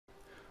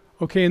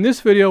Okay, in this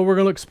video we're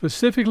going to look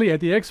specifically at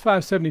the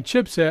X570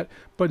 chipset,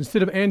 but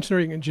instead of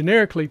answering it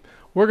generically,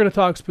 we're going to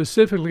talk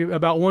specifically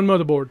about one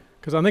motherboard,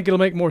 because I think it'll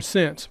make more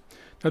sense.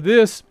 Now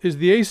this is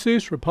the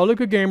ASUS ROG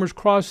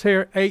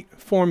Crosshair VIII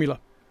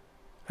formula.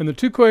 And the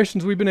two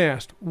questions we've been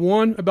asked,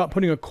 one about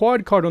putting a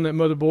quad card on that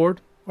motherboard,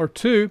 or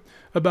two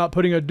about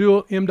putting a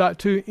dual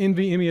M.2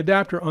 NVMe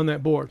adapter on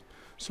that board.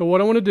 So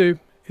what I want to do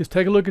is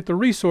take a look at the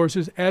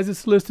resources as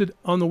it's listed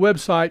on the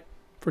website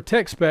for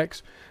tech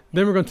specs.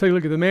 Then we're going to take a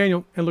look at the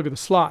manual and look at the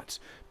slots,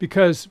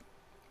 because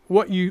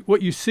what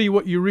you see,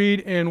 what you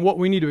read, and what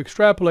we need to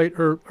extrapolate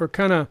are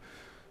kind of,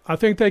 I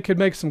think they could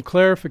make some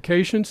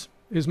clarifications,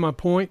 is my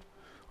point,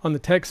 on the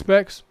tech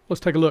specs. Let's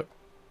take a look.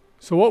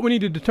 So what we need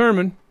to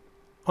determine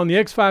on the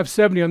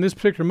X570 on this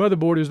particular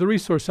motherboard is the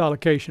resource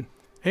allocation.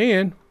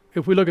 And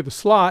if we look at the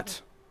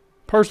slots,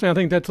 personally I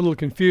think that's a little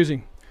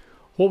confusing.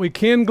 What we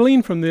can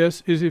glean from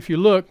this is, if you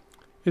look,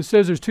 it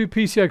says there's two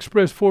PCI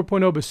Express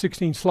 4.0 by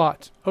 16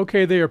 slots.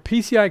 Okay, they are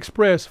PCI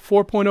Express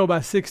 4.0 by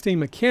 16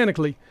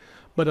 mechanically,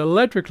 but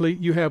electrically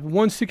you have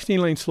one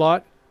 16-lane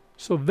slot.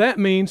 So that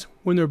means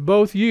when they're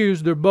both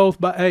used, they're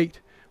both by 8,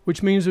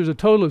 which means there's a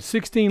total of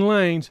 16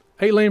 lanes,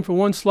 8 lane for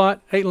one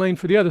slot, 8 lane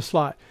for the other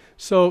slot.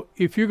 So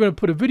if you're going to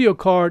put a video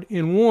card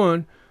in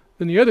one,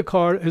 then the other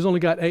card has only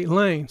got 8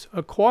 lanes.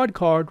 A quad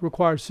card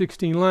requires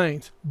 16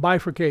 lanes,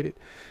 bifurcated.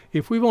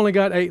 If we've only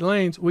got 8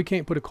 lanes, we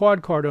can't put a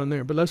quad card on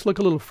there. But let's look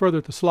a little further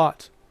at the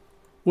slots.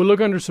 We'll look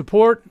under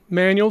support,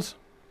 manuals,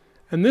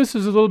 and this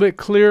is a little bit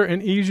clearer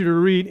and easier to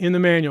read in the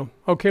manual.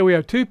 Okay, we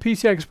have two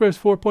PCI Express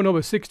 4.0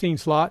 by 16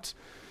 slots.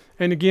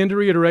 And again, to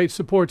reiterate,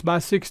 supports by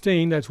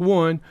 16, that's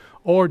 1,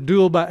 or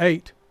dual by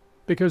 8,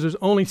 because there's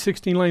only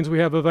 16 lanes we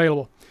have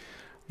available.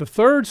 The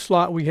third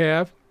slot we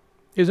have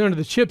is under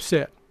the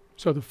chipset.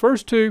 So the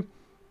first two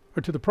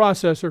are to the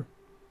processor.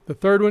 The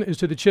third one is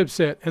to the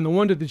chipset. And the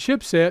one to the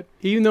chipset,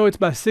 even though it's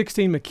by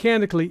 16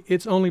 mechanically,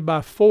 it's only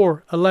by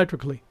 4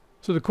 electrically.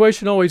 So the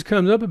question always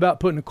comes up about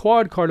putting a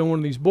quad card on one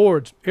of these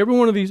boards. Every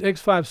one of these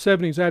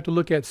X570s I have to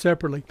look at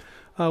separately.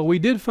 We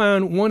did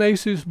find one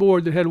ASUS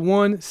board that had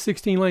one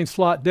 16-lane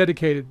slot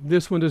dedicated.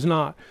 This one does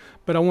not.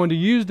 But I wanted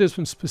to use this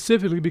one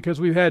specifically because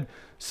we've had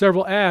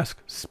several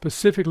asks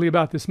specifically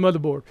about this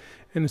motherboard.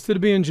 And instead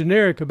of being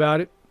generic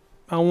about it,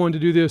 I wanted to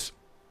do this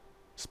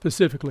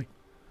specifically.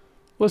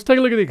 Let's take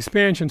a look at the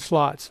expansion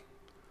slots.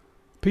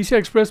 PCI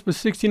Express by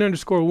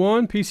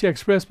 16_1, PCI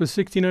Express by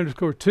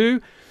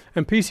 16_2,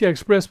 and PCI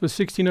Express by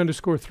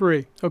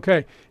 16_3.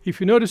 Okay, if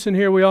you notice in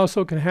here, we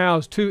also can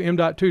house two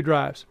M.2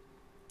 drives.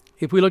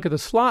 If we look at the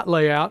slot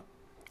layout,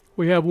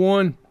 we have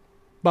 1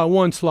 by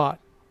 1 slot.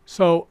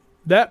 So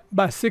that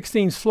by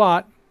 16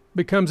 slot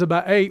becomes a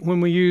by 8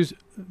 when we use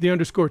the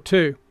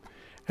 _2.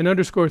 And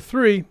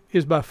 _3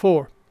 is by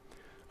 4.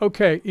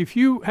 Okay, if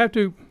you have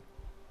to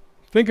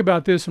think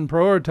about this and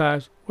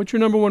prioritize, what's your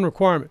number one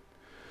requirement?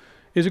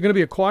 Is it going to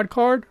be a quad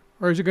card,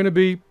 or is it going to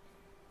be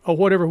a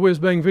whatever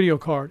whiz-bang video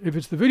card? If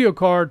it's the video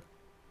card,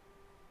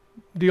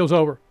 deal's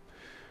over.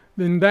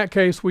 Then in that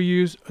case, we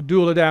use a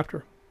dual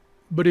adapter.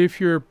 But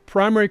if your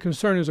primary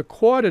concern is a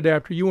quad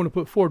adapter, you want to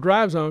put 4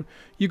 drives on,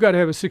 you've got to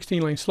have a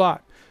 16-lane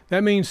slot.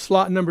 That means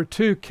slot number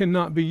 2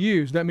 cannot be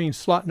used. That means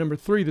slot number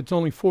 3, that's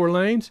only 4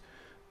 lanes,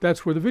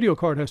 that's where the video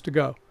card has to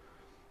go.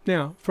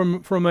 Now,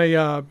 from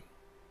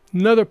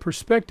another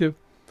perspective,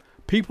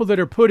 people that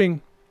are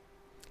putting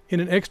in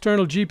an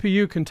external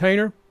GPU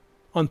container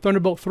on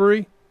Thunderbolt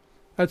 3,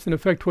 that's in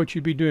effect what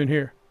you'd be doing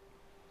here.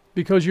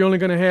 Because you're only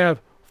going to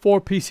have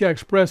 4 PCI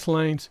Express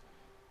lanes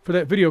for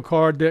that video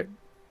card that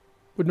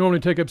would normally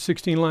take up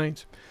 16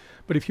 lanes.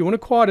 But if you want a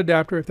quad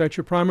adapter, if that's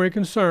your primary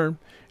concern,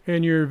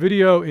 and your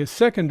video is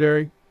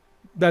secondary,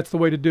 that's the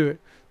way to do it.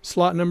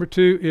 Slot number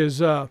 2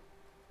 is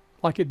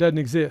like it doesn't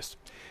exist.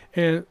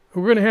 And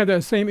we're going to have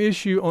that same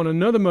issue on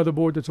another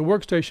motherboard that's a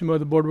workstation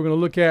motherboard we're going to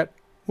look at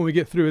when we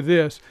get through with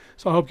this.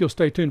 So I hope you'll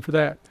stay tuned for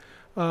that.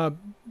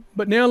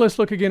 But now let's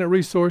look again at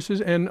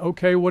resources. And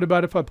okay, what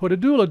about if I put a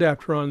dual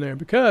adapter on there?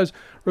 Because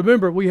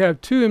remember, we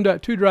have 2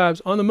 M.2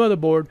 drives on the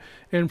motherboard,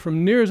 and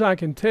from near as I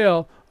can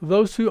tell,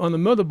 those 2 on the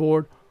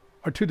motherboard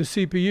are to the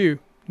CPU,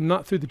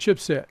 not through the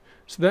chipset.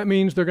 So that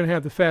means they're going to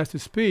have the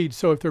fastest speed.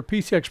 So if they're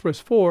PCI Express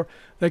 4,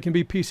 they can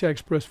be PCI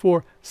Express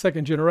 4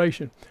 second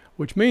generation,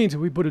 which means if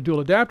we put a dual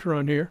adapter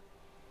on here,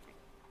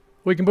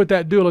 we can put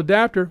that dual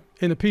adapter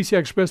in the PCI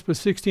Express by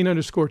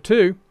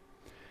 16_2.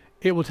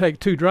 It will take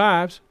 2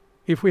 drives.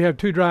 If we have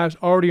 2 drives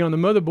already on the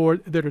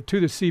motherboard that are to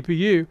the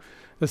CPU,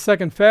 the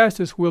second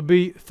fastest will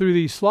be through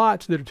these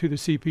slots that are to the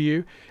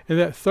CPU, and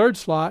that third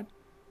slot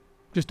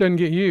just doesn't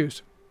get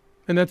used.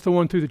 And that's the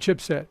one through the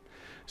chipset.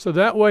 So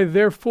that way,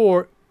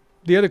 therefore,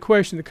 the other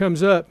question that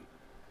comes up,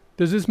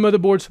 does this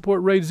motherboard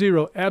support RAID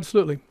 0?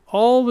 Absolutely.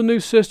 All the new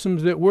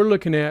systems that we're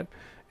looking at,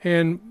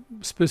 and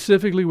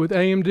specifically with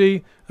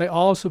AMD, they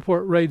all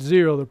support RAID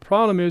 0. The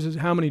problem is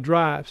how many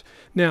drives.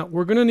 Now,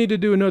 we're going to need to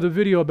do another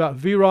video about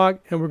VROC,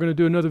 and we're going to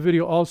do another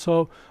video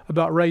also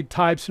about RAID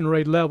types and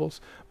RAID levels.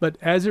 But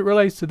as it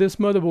relates to this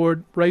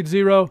motherboard, RAID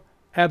 0,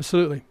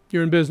 absolutely,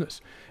 you're in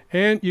business.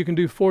 And you can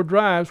do 4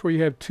 drives where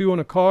you have 2 on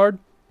a card,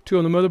 2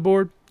 on the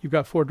motherboard, you've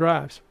got 4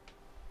 drives.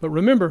 But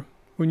remember,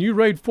 when you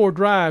RAID 4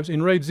 drives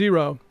in RAID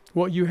 0,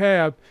 what you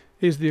have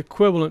is the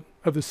equivalent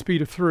of the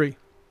speed of 3.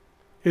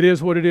 It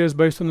is what it is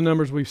based on the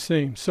numbers we've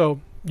seen.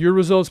 So your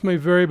results may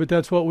vary, but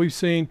that's what we've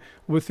seen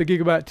with the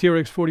Gigabyte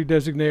TRX40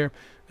 Designaire.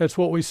 That's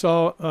what we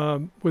saw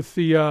with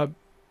the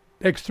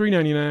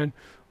X399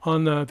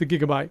 on the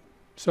Gigabyte.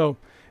 So,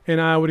 and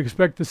I would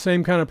expect the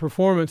same kind of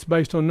performance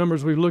based on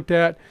numbers we've looked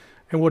at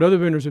and what other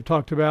vendors have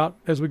talked about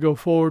as we go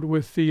forward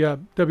with the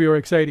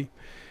WRX80.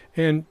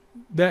 And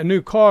that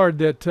new card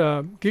that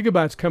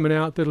Gigabyte's coming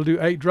out that'll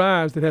do 8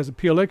 drives that has a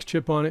PLX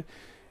chip on it,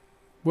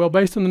 well,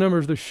 based on the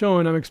numbers they're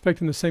showing, I'm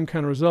expecting the same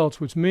kind of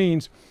results, which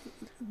means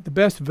the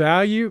best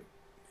value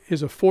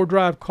is a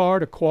 4-drive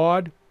card, a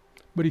quad.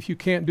 But if you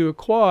can't do a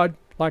quad,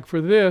 like for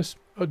this,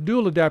 a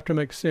dual adapter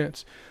makes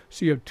sense.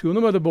 So you have 2 on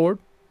the motherboard,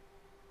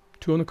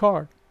 2 on the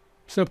card.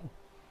 Simple.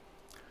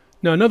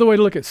 Now, another way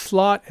to look at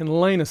slot and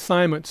lane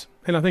assignments,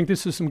 and I think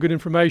this is some good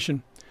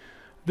information.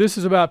 This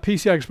is about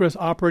PCI Express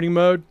operating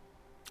mode,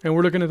 and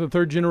we're looking at the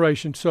 3rd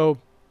generation. So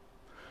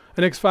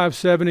an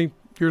X570,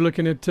 you're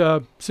looking at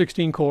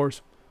 16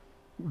 cores.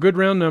 Good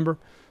round number.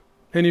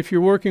 And if you're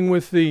working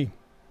with the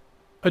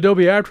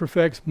Adobe After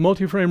Effects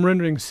multi-frame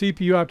rendering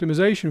CPU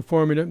optimization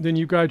formula, then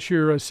you've got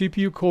your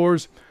CPU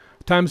cores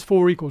times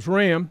 4 equals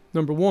RAM,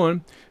 number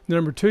 1.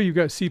 Number 2, you've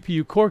got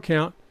CPU core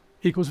count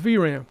equals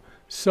VRAM.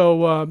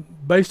 So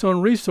based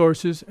on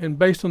resources and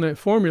based on that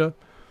formula,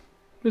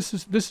 this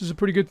is a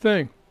pretty good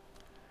thing.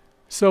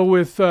 So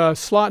with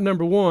slot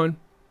number 1,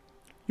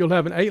 you'll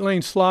have an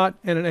 8-lane slot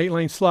and an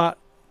 8-lane slot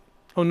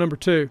on number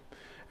 2.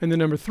 And then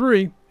number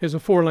 3 is a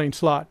 4-lane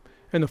slot.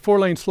 And the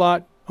 4-lane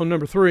slot on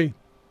number 3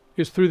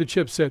 is through the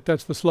chipset.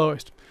 That's the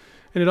slowest.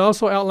 And it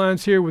also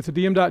outlines here with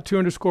the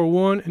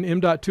M.2_1 and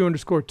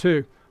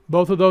M.2_2.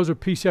 Both of those are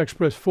PCI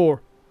Express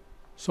 4.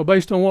 So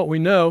based on what we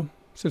know,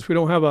 since we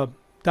don't have a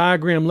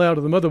diagram layout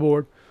of the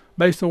motherboard,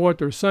 based on what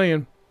they're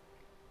saying,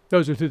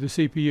 those are through the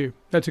CPU.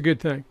 That's a good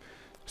thing.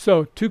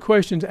 So 2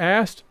 questions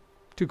asked,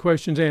 2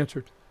 questions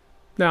answered.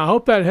 Now, I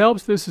hope that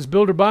helps. This is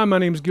Builder By. My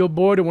name is Gil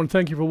Boyd. I want to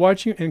thank you for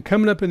watching. And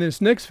coming up in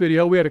this next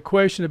video, we had a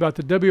question about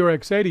the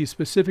WRX80,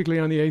 specifically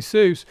on the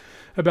ASUS,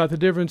 about the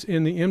difference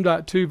in the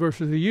M.2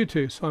 versus the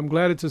U2. So I'm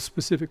glad it's a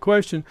specific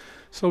question,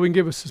 so we can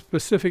give us a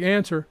specific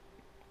answer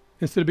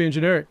instead of being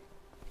generic.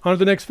 On to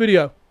the next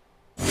video.